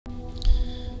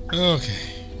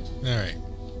Okay. Alright.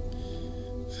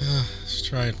 Let's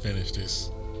try and finish this.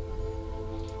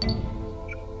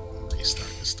 Restart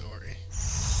the story.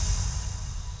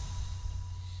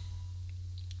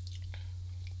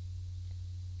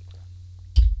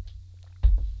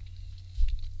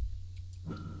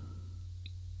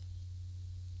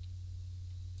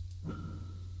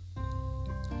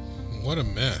 What a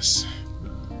mess.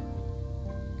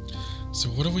 So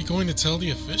what are we going to tell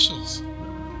the officials?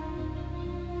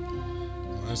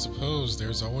 Well, I suppose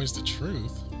there's always the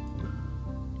truth.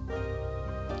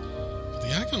 But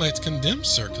the acolytes condemn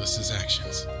Cerkles'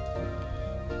 actions.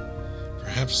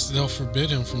 Perhaps they'll forbid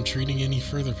him from treating any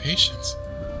further patients.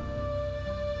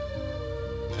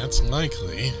 That's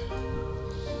likely.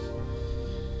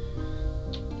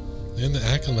 Then the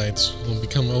acolytes will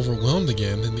become overwhelmed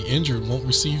again, and the injured won't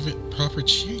receive proper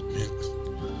treatment.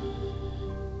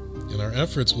 And our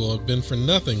efforts will have been for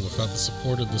nothing without the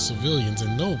support of the civilians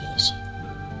and nobles.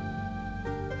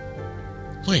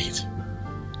 Wait.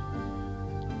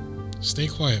 Stay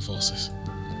quiet, Volsis.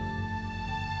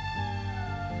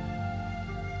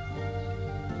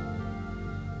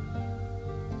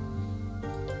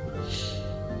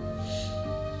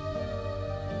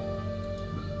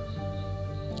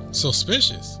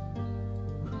 Suspicious.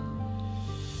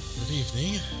 Good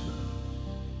evening.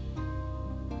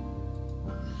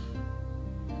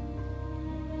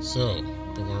 So,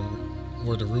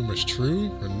 were the rumors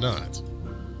true or not?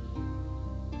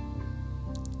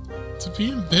 To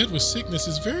be in bed with sickness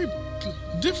is very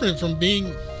different from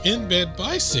being in bed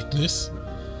by sickness.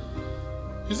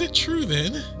 Is it true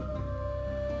then?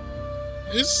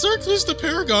 Is Cerkles the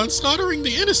Paragon slaughtering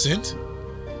the innocent?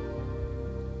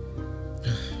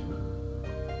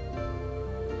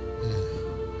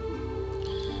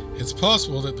 It's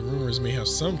possible that the rumors may have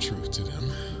some truth to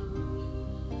them.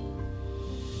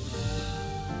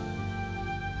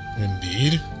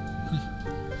 Indeed.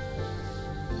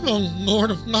 Oh, Lord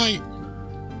of Light.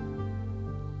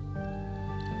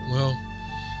 Well,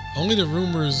 only the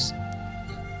rumors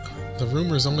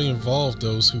only involve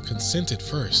those who consented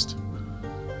first.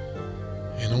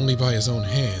 And only by his own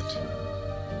hand.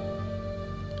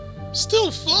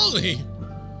 Still folly!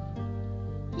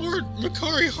 Lord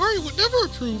Makari-Hari would never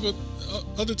approve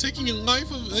of the taking in life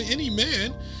of any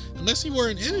man unless he were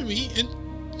an enemy and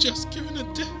just given a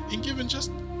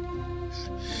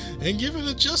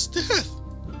just death.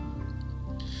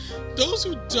 Those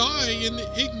who die in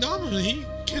ignominy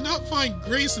cannot find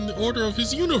grace in the order of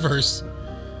his universe.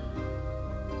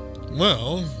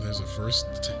 Well, there's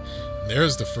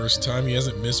the first time he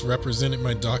hasn't misrepresented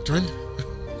my doctrine.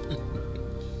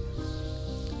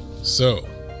 So,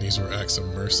 these were acts of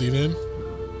mercy then?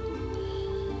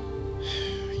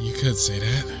 You could say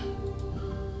that.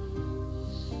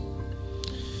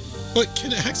 But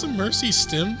can acts of mercy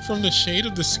stem from the shade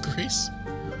of disgrace?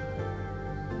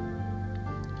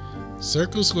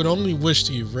 Cerkles would only wish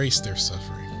to erase their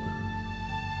suffering.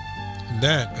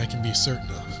 That I can be certain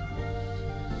of.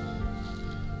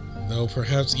 Though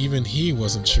perhaps even he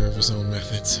wasn't sure of his own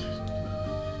methods.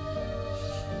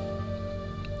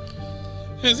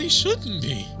 As he shouldn't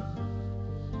be.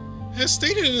 As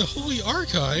stated in the Holy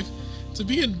Archive, to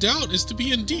be in doubt is to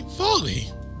be in deep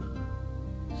folly.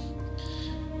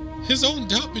 His own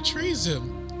doubt betrays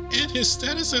him, and his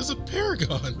status as a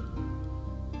paragon.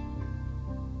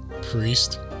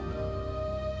 Priest.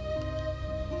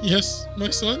 Yes, my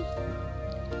son?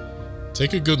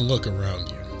 Take a good look around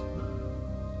you.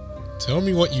 Tell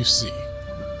me what you see.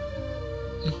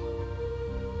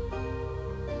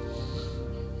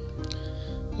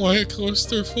 Why, a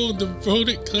cloister full of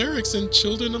devoted clerics and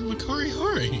children of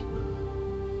Makari-Hari.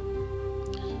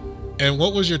 And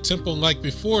what was your temple like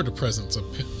before the presence of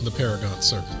the Paragon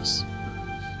Cerkles?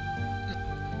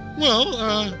 Well,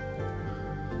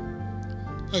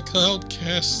 a cloud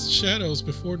casts shadows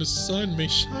before the sun may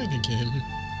shine again.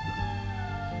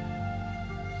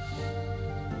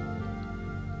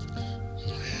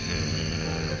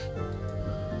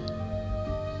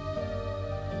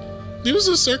 News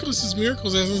of Cerkles'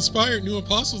 miracles has inspired new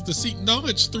apostles to seek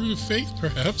knowledge through faith,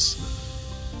 perhaps.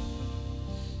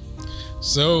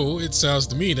 So, it sounds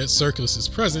to me that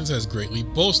Cerkles' presence has greatly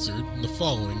bolstered the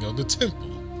following of the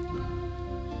temple.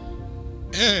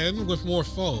 And with more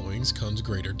followings comes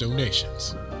greater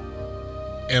donations.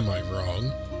 Am I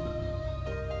wrong?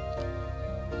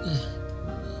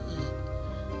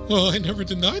 Well, I never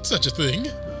denied such a thing.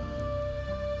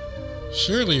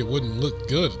 Surely it wouldn't look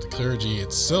good if the clergy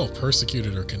itself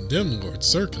persecuted or condemned Lord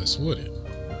Cerkles, would it?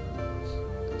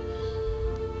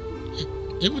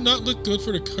 It would not look good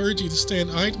for the clergy to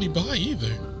stand idly by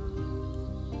either.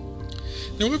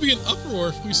 There would be an uproar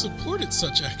if we supported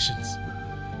such actions.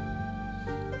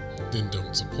 Then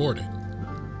don't support it.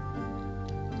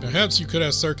 Perhaps you could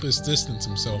have Cerkles distance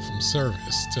himself from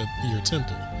service to your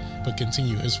temple, but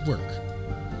continue his work.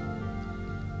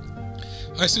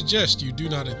 I suggest you do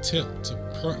not attempt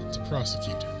to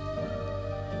prosecute him.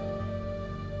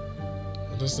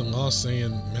 What does the law say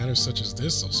in matters such as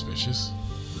this, auspicious?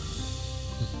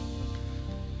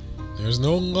 There's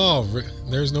no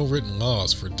written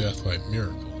laws for death by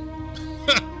miracle.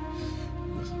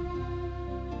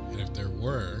 And if there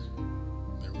were,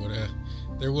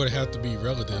 there would have to be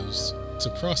relatives to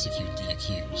prosecute the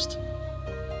accused.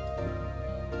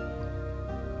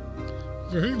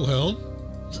 Very well.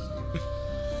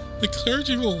 The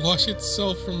clergy will wash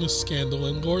itself from the scandal,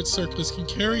 and Lord Cerkles can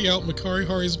carry out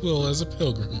Makari-Hari's will as a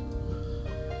pilgrim.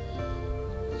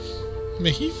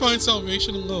 May he find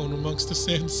salvation alone amongst the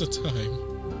sands of time.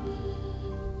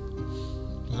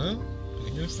 Well, I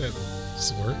guess that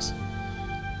works.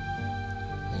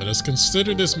 Let us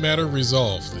consider this matter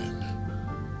resolved, then.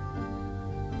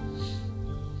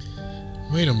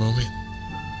 Wait a moment.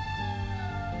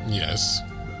 Yes.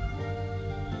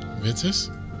 Vitus?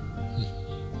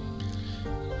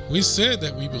 We said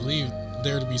that we believed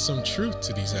there to be some truth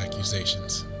to these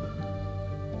accusations.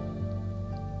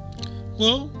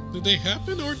 Well, did they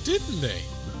happen or didn't they?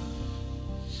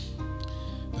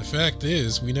 The fact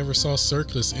is, we never saw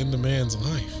Cerkles in the man's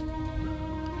life.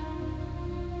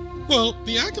 Well,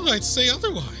 the acolytes say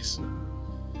otherwise.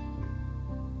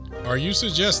 Are you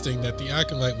suggesting that the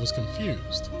acolyte was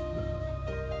confused?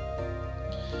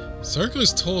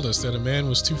 Cerkles told us that a man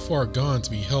was too far gone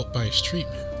to be helped by his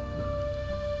treatment.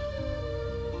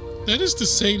 That is to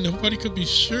say, nobody could be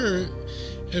sure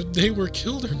if they were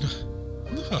killed or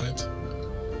not.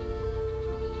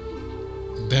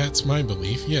 That's my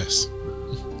belief, yes.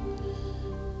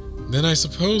 Then I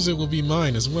suppose it will be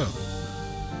mine as well.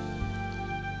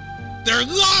 They're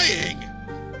lying!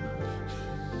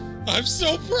 I'm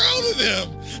so proud of them!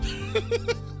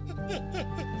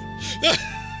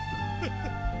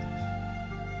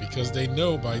 Because they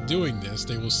know by doing this,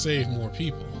 they will save more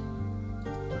people.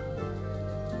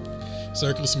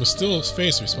 Cerkles must still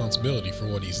face responsibility for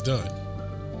what he's done.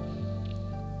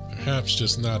 Perhaps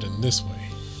just not in this way.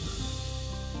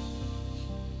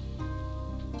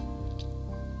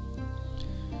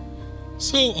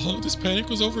 So all this panic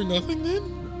was over nothing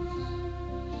then?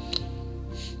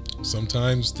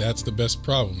 Sometimes that's the best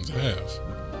problem to have.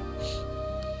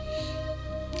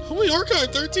 Only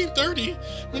Archive 1330.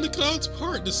 When the clouds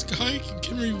part, the sky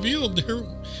can reveal there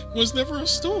was never a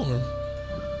storm.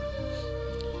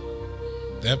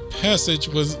 That passage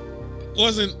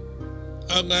wasn't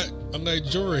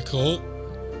allegorical.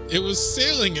 It was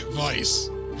sailing advice.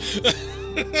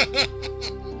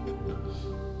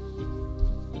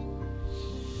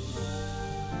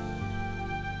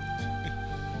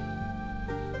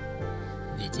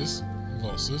 Vitus,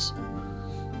 Volsus,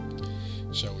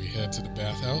 shall we head to the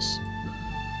bathhouse?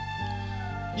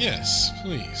 Yes,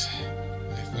 please.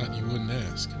 I thought you wouldn't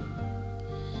ask.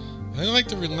 I'd like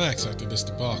to relax after this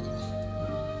debacle.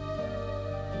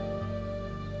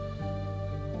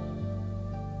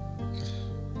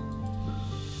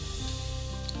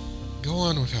 Go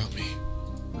on without me.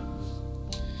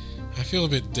 I feel a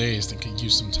bit dazed and could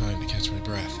use some time to catch my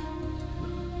breath.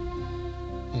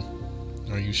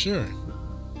 Are you sure?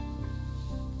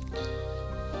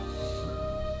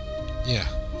 Yeah.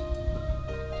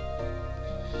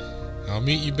 I'll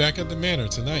meet you back at the manor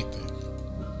tonight, then.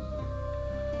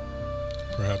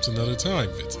 Perhaps another time,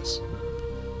 Vitus.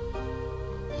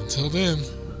 Until then...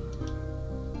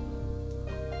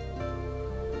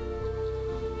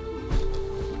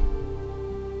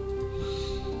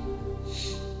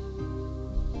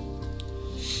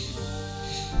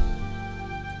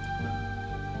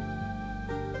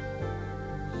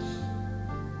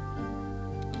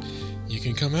 You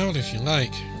can come out if you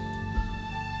like.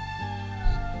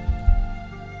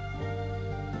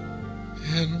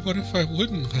 And what if I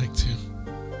wouldn't like to?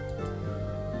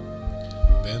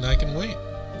 Then I can wait.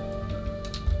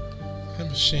 I'm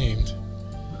ashamed.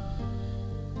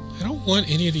 I don't want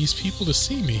any of these people to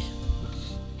see me.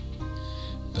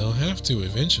 They'll have to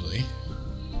eventually.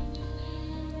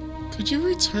 Could you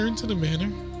return to the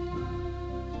manor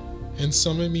and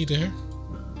summon me there?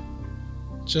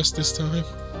 Just this time?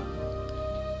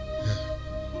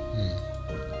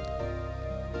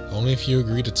 Only if you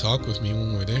agree to talk with me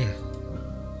when we're there.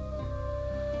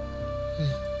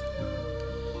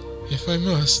 If I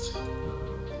must.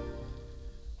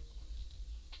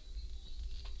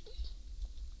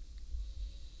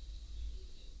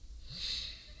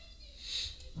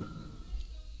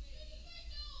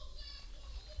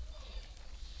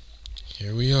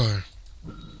 Here we are.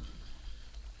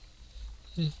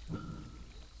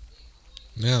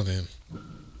 Now then,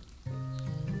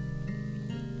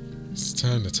 it's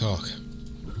time to talk.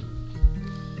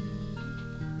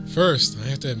 First, I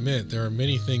have to admit there are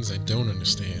many things I don't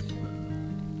understand.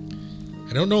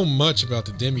 I don't know much about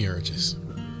the demiurges,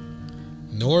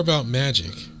 nor about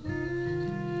magic,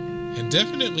 and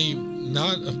definitely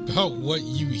not about what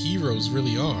you heroes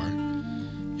really are,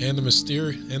 and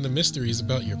the mysteries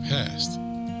about your past.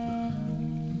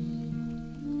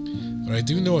 But I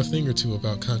do know a thing or two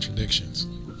about contradictions.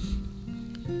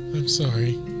 I'm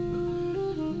sorry.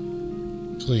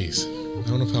 Please,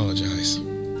 don't apologize.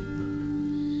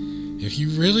 If you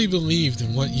really believed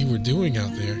in what you were doing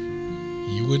out there,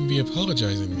 you wouldn't be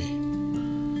apologizing to me.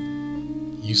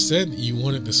 You said you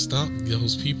wanted to stop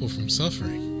those people from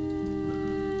suffering.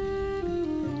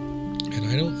 And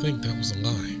I don't think that was a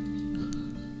lie.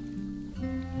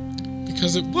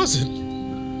 Because it wasn't.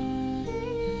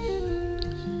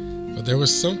 But there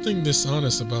was something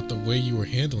dishonest about the way you were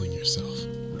handling yourself.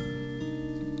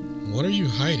 What are you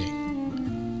hiding?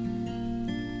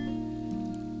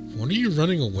 What are you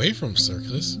running away from,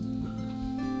 Cerkles?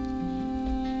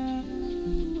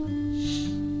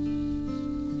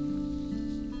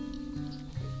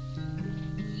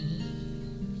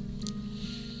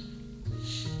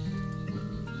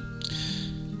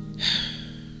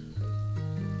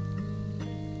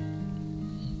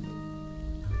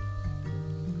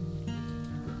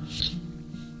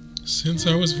 Since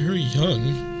I was very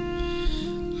young,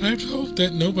 I'd hoped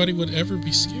that nobody would ever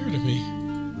be scared of me.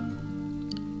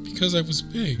 Because I was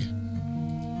big.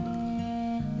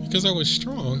 Because I was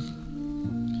strong.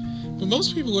 But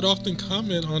most people would often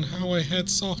comment on how I had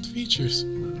soft features.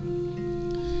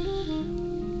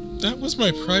 That was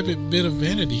my private bit of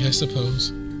vanity, I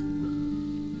suppose.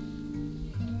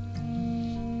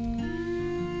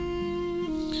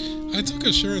 I took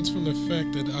assurance from the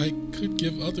fact that I could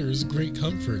give others great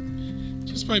comfort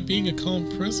just by being a calm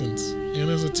presence and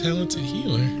as a talented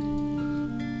healer.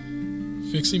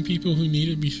 Fixing people who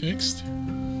needed to be fixed.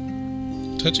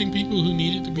 Touching people who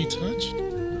needed to be touched.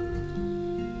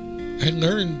 I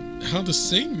learned how to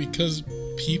sing because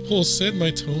people said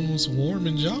my tone was warm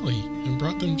and jolly and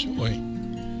brought them joy.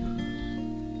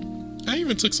 I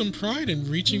even took some pride in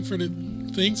reaching for the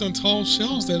things on tall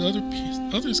shelves that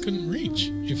others couldn't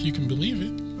reach, if you can believe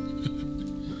it.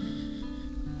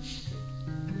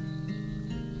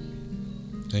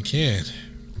 I can.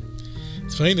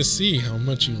 It's plain to see how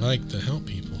much you like to help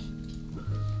people.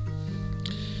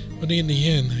 But in the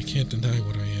end, I can't deny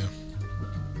what I am.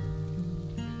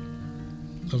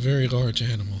 A very large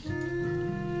animal.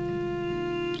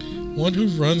 One who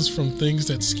runs from things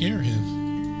that scare him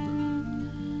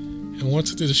and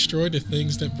wants to destroy the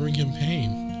things that bring him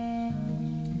pain.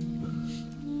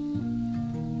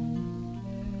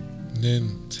 And then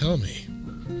tell me,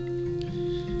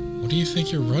 what do you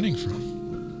think you're running from?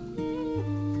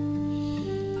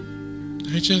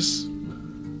 I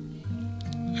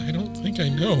don't think I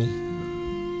know.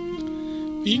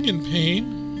 Being in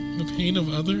pain, the pain of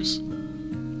others,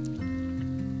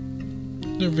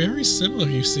 they're very similar,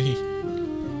 you see.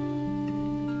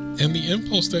 And the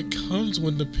impulse that comes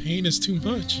when the pain is too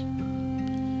much.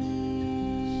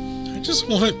 I just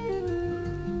want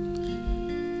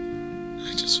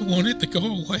it to go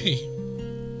away.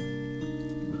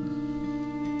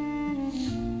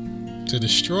 To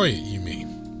destroy it, you mean?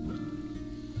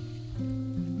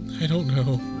 I don't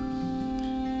know.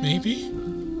 Maybe?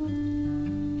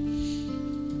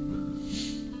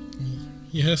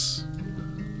 Yes.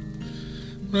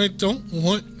 But I don't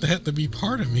want that to be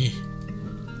part of me.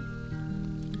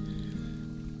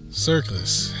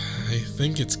 Cerkles, I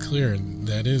think it's clear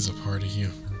that is a part of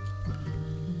you.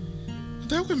 But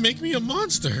that would make me a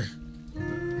monster.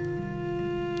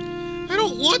 I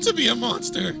don't want to be a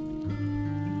monster.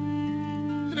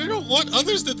 And I don't want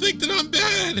others to think that I'm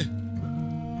bad.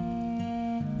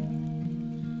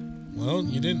 Well,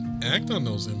 you didn't act on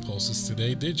those impulses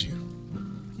today, did you?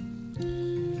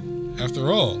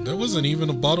 After all, there wasn't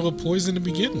even a bottle of poison to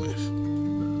begin with.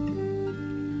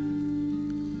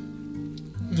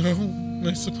 No,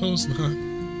 I suppose not.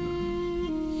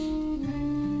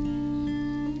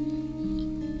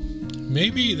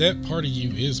 Maybe that part of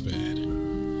you is bad.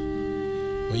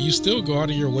 But you still go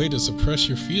out of your way to suppress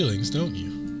your feelings, don't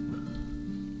you?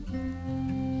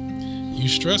 You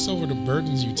stress over the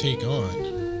burdens you take on.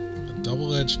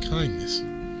 Double-edged kindness.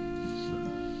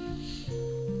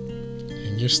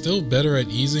 And you're still better at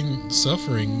easing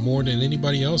suffering more than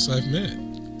anybody else I've met.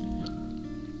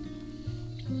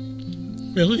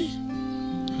 Really?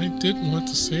 I did want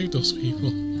to save those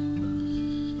people.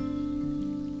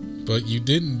 But you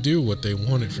didn't do what they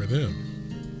wanted for them.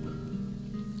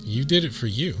 You did it for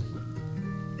you.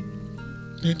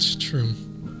 It's true.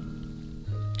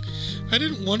 I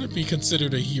didn't want to be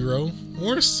considered a hero,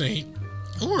 or a saint,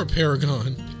 or a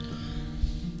paragon.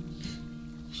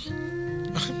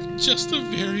 I'm just a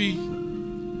very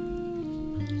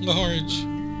large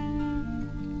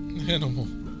animal.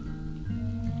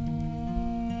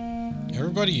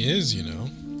 Everybody is, you know.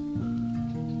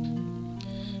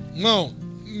 Well,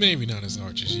 maybe not as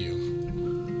large as you.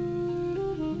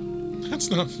 That's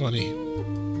not funny.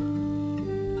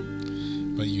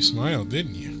 But you smiled,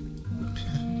 didn't you?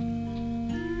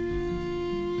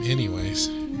 Anyways,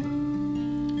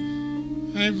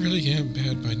 I really am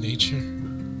bad by nature.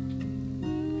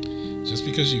 Just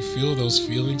because you feel those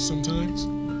feelings sometimes,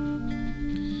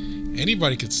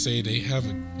 anybody could say they have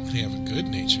a good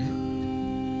nature.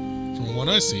 From what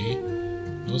I see,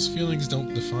 those feelings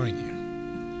don't define you.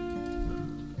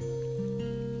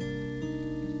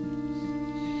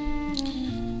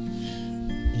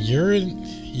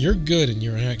 You're good in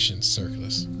your actions,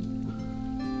 Cerkles.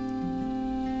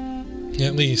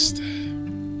 At least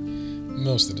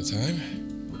most of the time.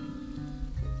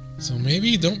 So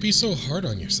maybe don't be so hard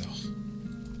on yourself.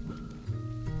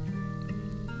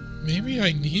 Maybe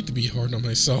I need to be hard on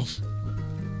myself.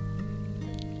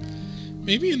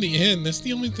 Maybe in the end, that's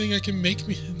the only thing that can make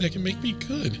me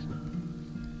good.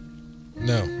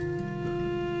 No.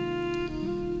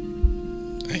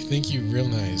 I think you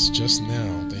realize just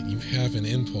now that you have an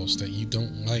impulse that you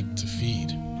don't like to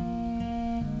feed.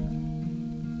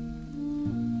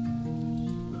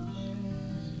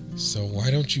 So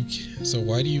why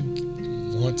do you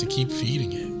want to keep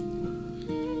feeding it?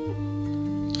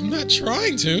 I'm not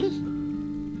trying to.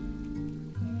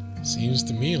 Seems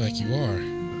to me like you are.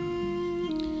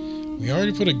 We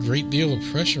already put a great deal of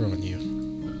pressure on you.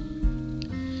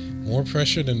 More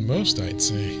pressure than most, I'd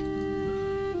say.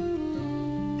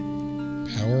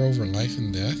 Power over life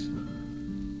and death.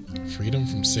 Freedom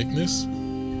from sickness.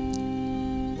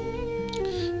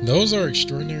 Those are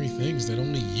extraordinary things that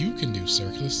only you can do,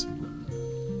 Cerkles.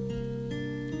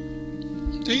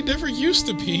 They never used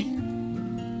to be.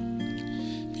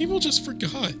 People just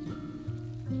forgot.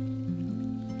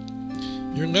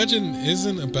 Your legend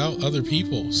isn't about other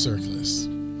people, Cerkles.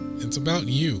 It's about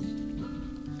you.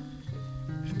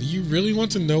 And do you really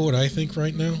want to know what I think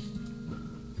right now?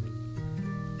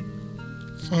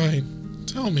 Fine,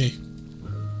 tell me.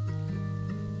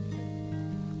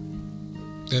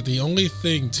 That the only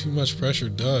thing too much pressure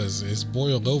does is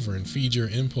boil over and feed your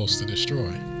impulse to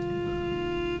destroy.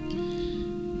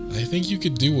 I think you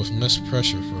could do with less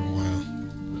pressure for a while.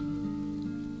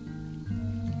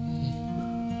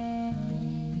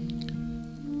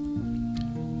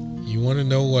 You want to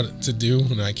know what to do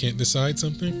when I can't decide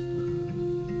something?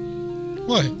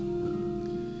 What?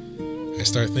 I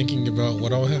start thinking about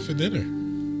what I'll have for dinner.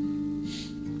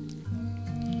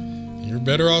 You're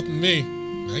better off than me.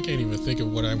 I can't even think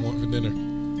of what I want for dinner.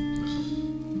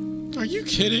 Are you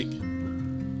kidding?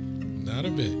 Not a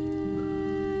bit.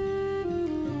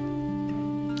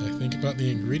 I think about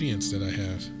the ingredients that I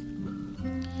have.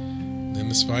 Then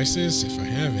the spices, if I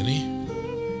have any.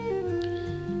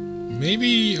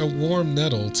 Maybe a warm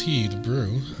nettle tea to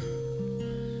brew.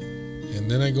 And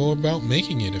then I go about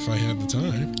making it if I have the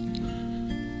time.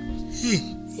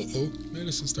 Uh-oh,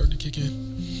 medicine's starting to kick in.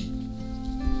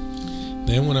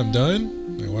 Then when I'm done,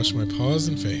 I wash my paws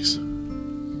and face.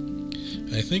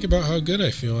 I think about how good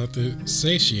I feel after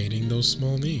satiating those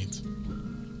small needs.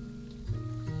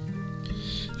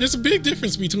 There's a big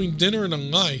difference between dinner and a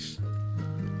life.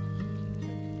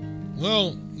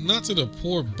 Well, not to the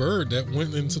poor bird that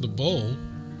went into the bowl.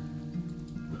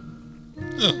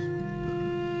 Oh.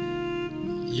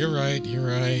 You're right.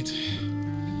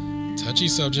 Touchy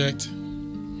subject.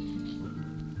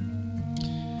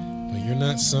 But you're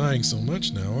not sighing so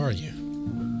much now, are you?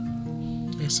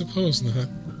 I suppose not.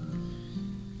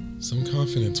 Some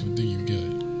confidence would do you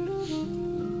good.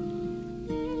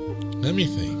 Let me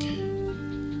think.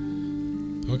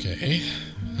 Okay,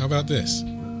 how about this?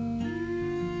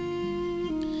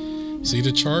 See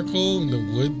the charcoal and the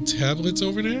wood tablets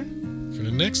over there? For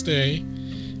the next day,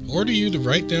 I order you to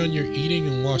write down your eating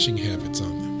and washing habits on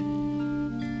them.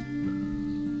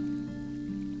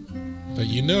 But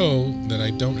you know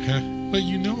I don't have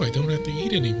to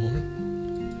eat anymore.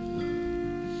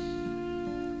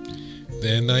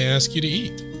 Then I ask you to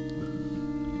eat.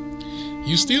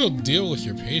 You still deal with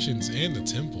your patients and the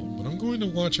temple, but I'm going to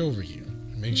watch over you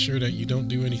and make sure that you don't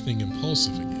do anything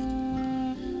impulsive again.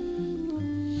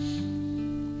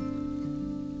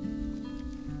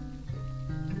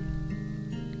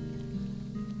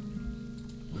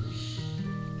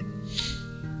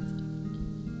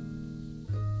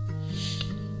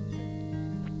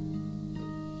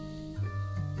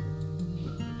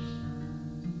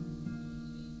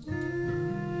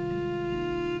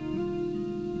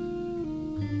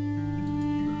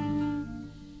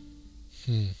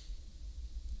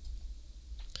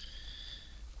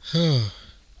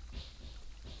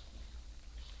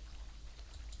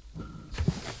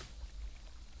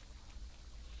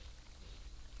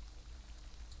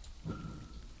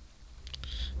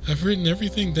 I've written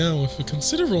everything down with a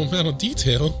considerable amount of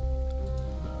detail.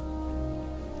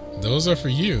 Those are for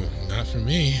you, not for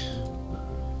me.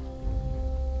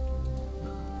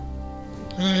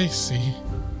 I see.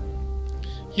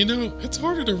 You know, it's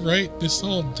harder to write this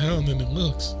all down than it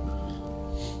looks.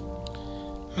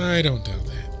 I don't doubt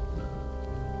that.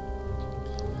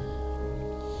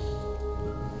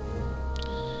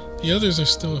 The others are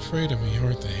still afraid of me,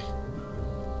 aren't they?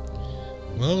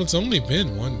 Well, it's only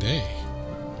been one day.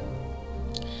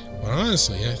 But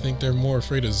honestly, I think they're more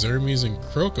afraid of Zermes and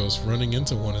Cerkles running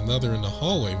into one another in the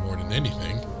hallway more than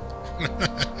anything.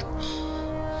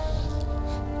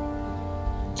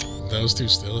 Those two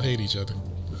still hate each other.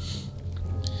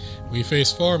 We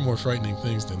face far more frightening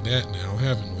things than that now,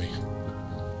 haven't we?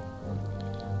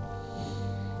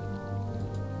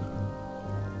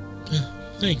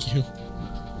 Thank you.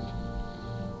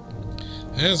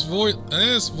 I asked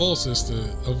Volsus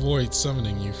to avoid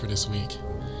summoning you for this week,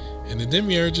 and the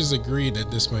Demiurges agreed that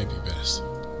this might be best.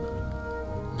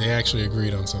 They actually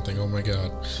agreed on something, oh my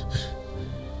god.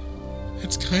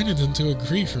 It's kind of them to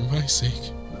agree for my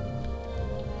sake.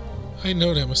 I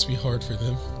know that must be hard for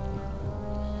them.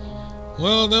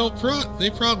 Well, they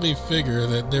probably figure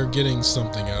that they're getting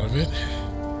something out of it.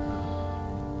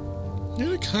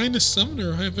 You're the kindest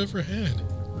summoner I've ever had.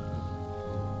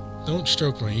 Don't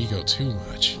stroke my ego too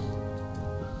much.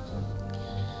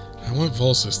 I want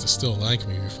Volsus to still like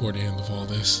me before the end of all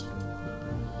this.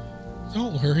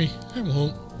 Don't worry, I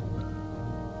won't.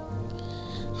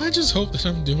 I just hope that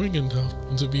I'm doing enough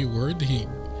to be worthy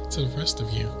to the rest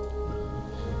of you.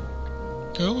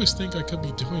 I always think I could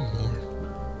be doing more.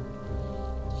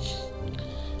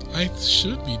 I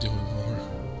should be doing more.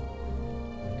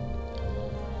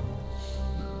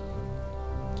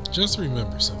 Just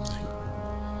remember something.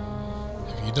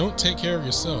 If you don't take care of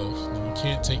yourself, then you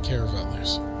can't take care of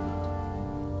others.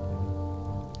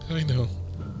 I know.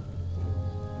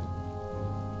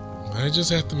 I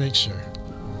just have to make sure.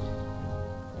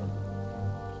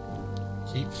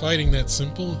 Keep fighting that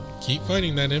keep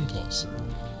fighting that impulse.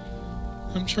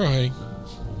 I'm trying.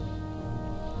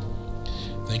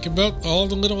 Think about all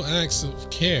the little acts of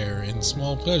care and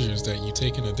small pleasures that you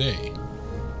take in a day.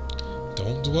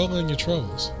 Don't dwell on your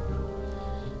troubles.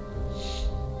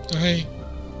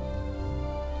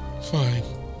 Fine.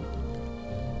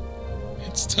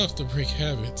 It's tough to break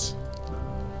habits.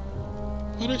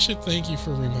 But I should thank you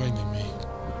for reminding me.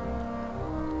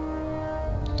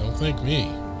 Don't thank me.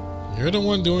 You're the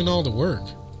one doing all the work.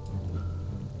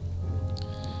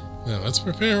 Now, let's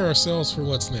prepare ourselves for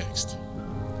what's next.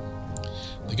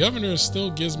 The governor still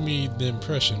gives me the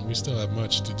impression we still have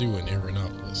much to do in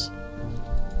Irinopolis.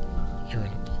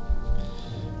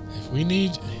 If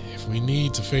we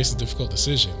need to face a difficult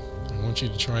decision, I want you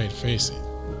to try and face it.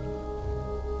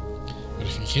 But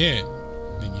if you can't,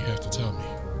 then you have to tell me.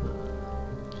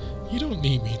 You don't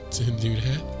need me to do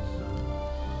that.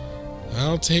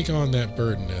 I'll take on that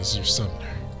burden as your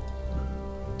summoner.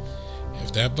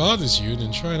 If that bothers you,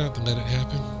 then try not to let it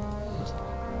happen.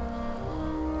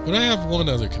 But I have one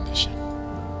other condition.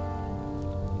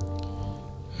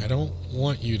 I don't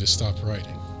want you to stop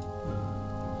writing.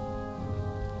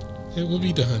 It will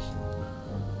be done.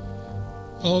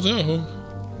 Although,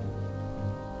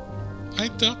 I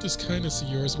doubt this kindness of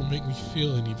yours will make me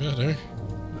feel any better.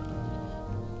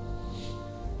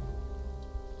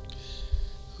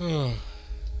 Oh.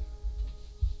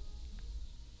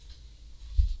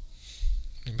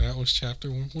 And that was chapter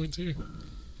 1.2.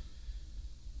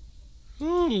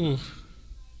 Ooh.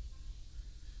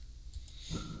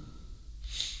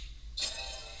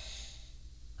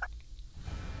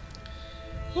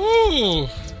 Ooh.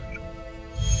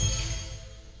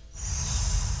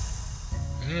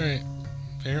 Alright.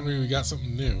 Apparently we got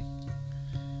something new.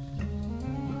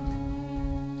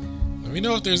 Let me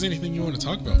know if there's anything you want to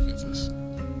talk about, Vincent.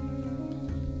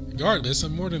 Regardless,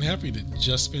 I'm more than happy to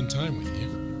just spend time with you.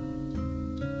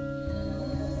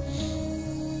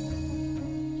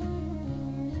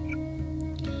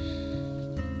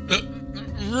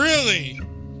 Really?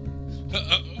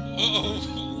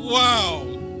 Wow.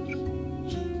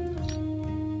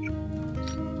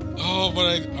 Oh, but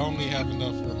I only have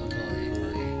enough for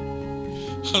Makari-Hari.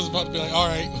 I was about to be like,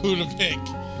 alright, who to pick?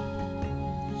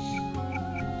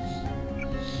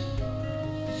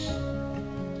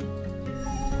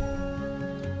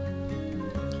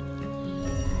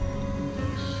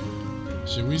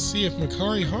 Should we see if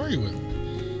Makari-Hari will?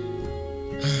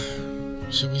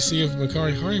 Should we see if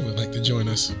Makari-Hari would like to join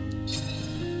us?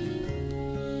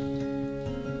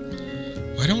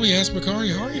 Why don't we ask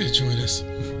Makari-Hari to join us?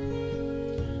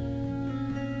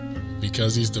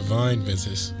 Because he's divine,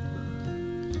 Ventus.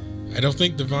 I don't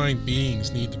think divine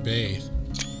beings need to bathe.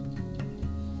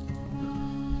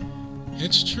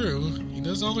 It's true, he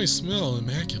does always smell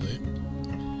immaculate.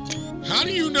 How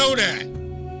do you know that?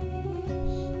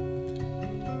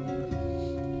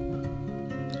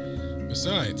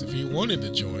 Besides, if he wanted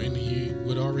to join, he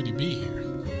would already be here.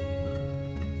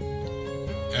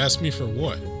 Ask me for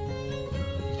what?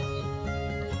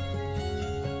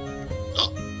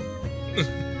 Oh.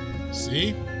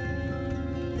 See?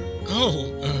 Oh,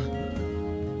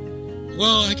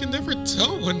 well, I can never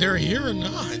tell when they're here or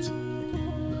not.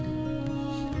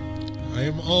 I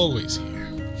am always here.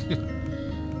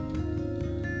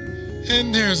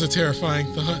 And there's a terrifying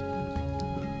thought.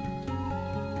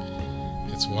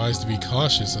 It's wise to be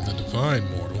cautious of the divine,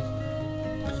 mortal.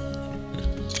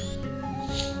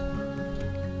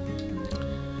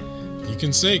 You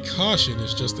can say caution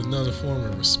is just another form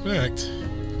of respect.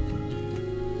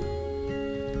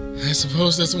 I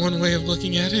suppose that's one way of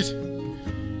looking at it.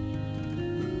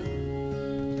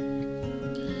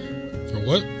 For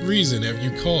what reason have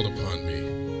you called upon me?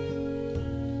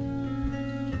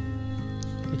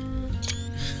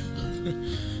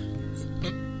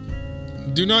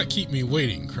 Do not keep me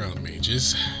waiting, crown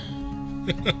mages.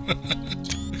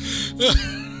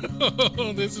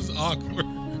 Oh, this is awkward.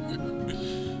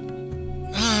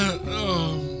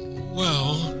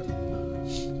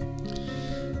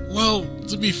 Well,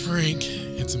 to be frank,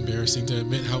 it's embarrassing to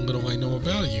admit how little I know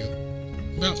about you.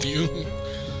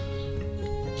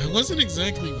 I wasn't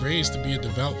exactly raised to be a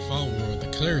devout follower of the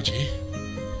clergy.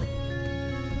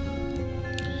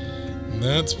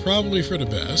 That's probably for the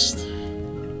best.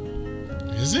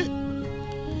 Is it?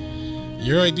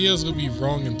 Your ideas would be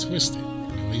wrong and twisted.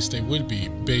 At least they would be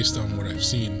based on what I've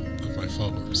seen of my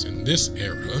followers in this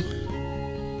era.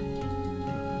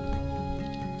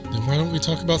 Then why don't we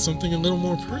talk about something a little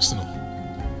more personal?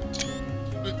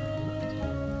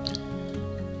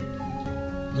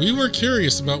 We were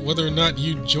curious about whether or not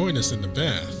you'd join us in the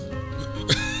bath.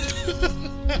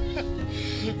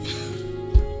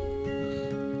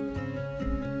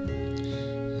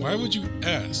 Why would you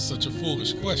ask such a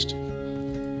foolish question?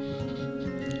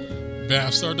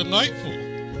 Baths are delightful.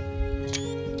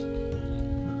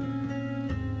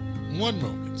 One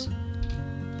moment.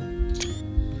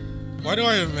 Why do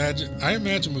I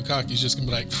imagine Mukaki's just gonna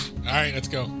be like, alright, let's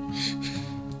go.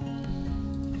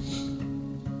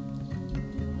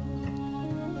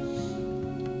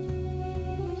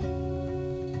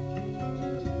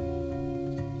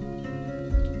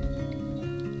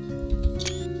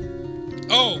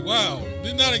 Oh, wow.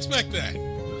 Did not expect that.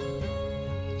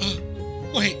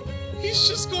 Wait, he's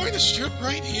just going to strip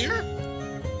right here?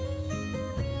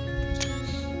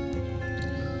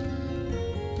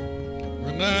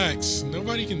 Relax.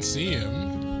 Nobody can see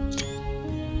him.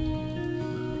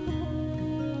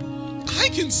 I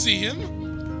can see him.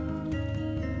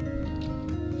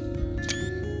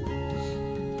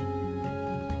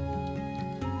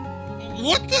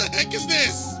 What the heck is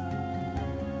this?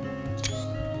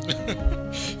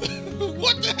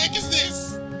 What the heck is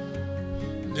this?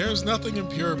 There's nothing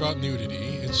impure about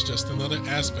nudity. It's just another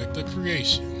aspect of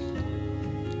creation.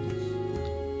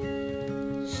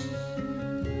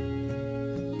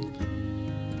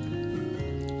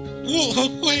 Whoa,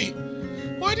 wait.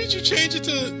 Why did you change it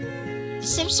to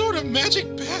some sort of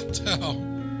magic bath towel?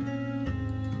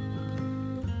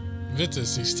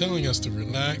 Vitus, he's telling us to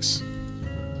relax.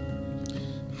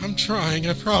 I'm trying,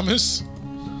 I promise.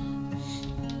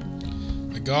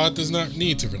 God does not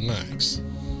need to relax.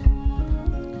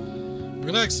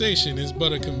 Relaxation is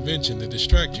but a convention to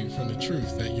distract you from the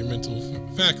truth that your mental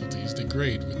faculties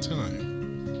degrade with time.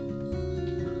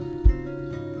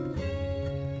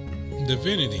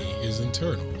 Divinity is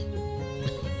internal.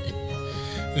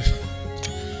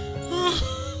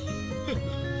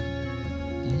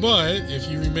 But if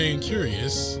you remain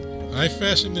curious, I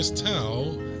fashioned this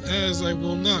towel as I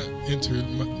will not enter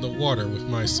the water with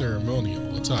my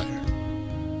ceremonial attire.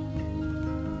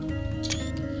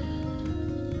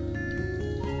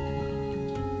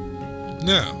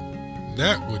 Now,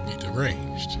 that would be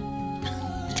deranged.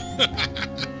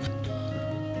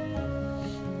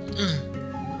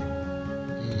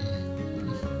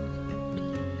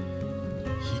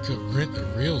 He could rent a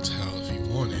real towel if he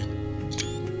wanted.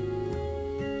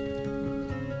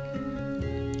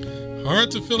 Hard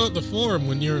to fill out the form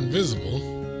when you're invisible.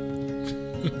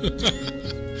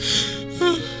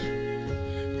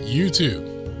 You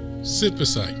too. Sit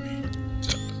beside me.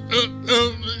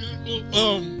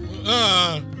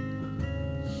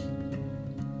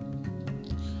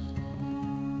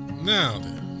 Now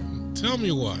then, tell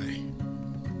me why.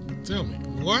 Tell me,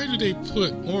 why do they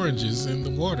put oranges in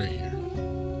the water here?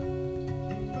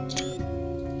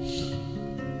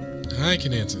 I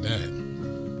can answer that.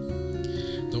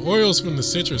 The oils from the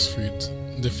citrus fruit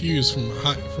diffuse from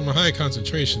a high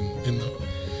concentration in the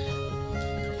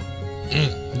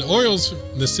oils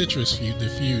from the citrus fruit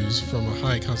diffuse from a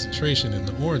high concentration in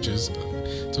the oranges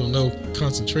to a low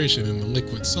concentration in the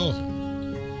liquid solvent.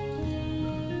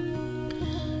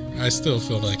 I still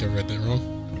feel like I read that wrong.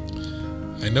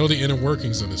 I know the inner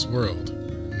workings of this world.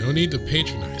 No need to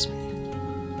patronize me.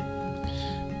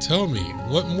 Tell me,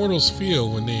 what mortals feel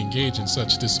when they engage in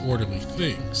such disorderly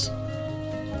things?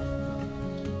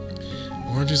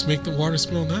 Oranges make the water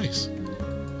smell nice.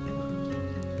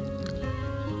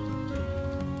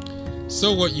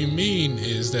 So what you mean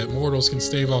is that mortals can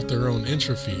stave off their own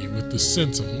entropy with the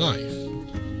sense of life.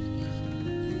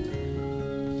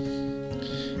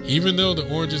 Even though the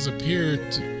oranges appear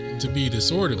to be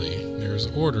disorderly, there is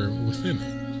order within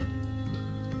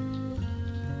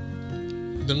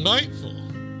it. Delightful.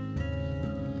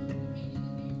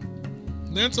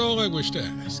 That's all I wish to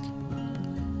ask.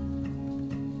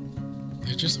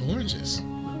 They're just oranges.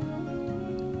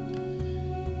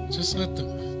 Just let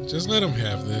them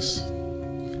have this.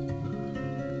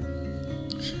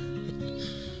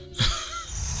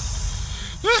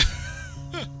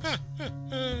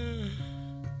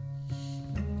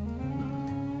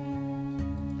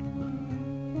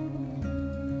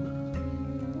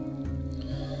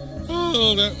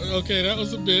 Oh, that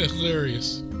was a bit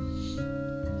hilarious.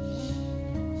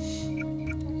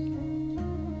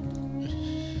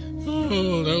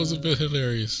 Oh, that was a bit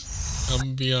hilarious. I'm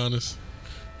gonna be honest.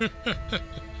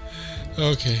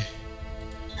 Okay.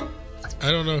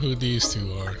 I don't know who these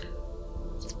two are.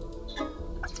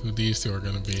 Who these two are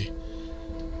gonna be.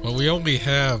 Well, we only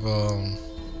have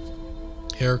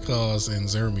Cerkles and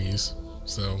Zermes,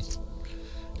 so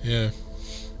yeah.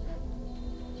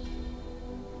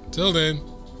 Till then.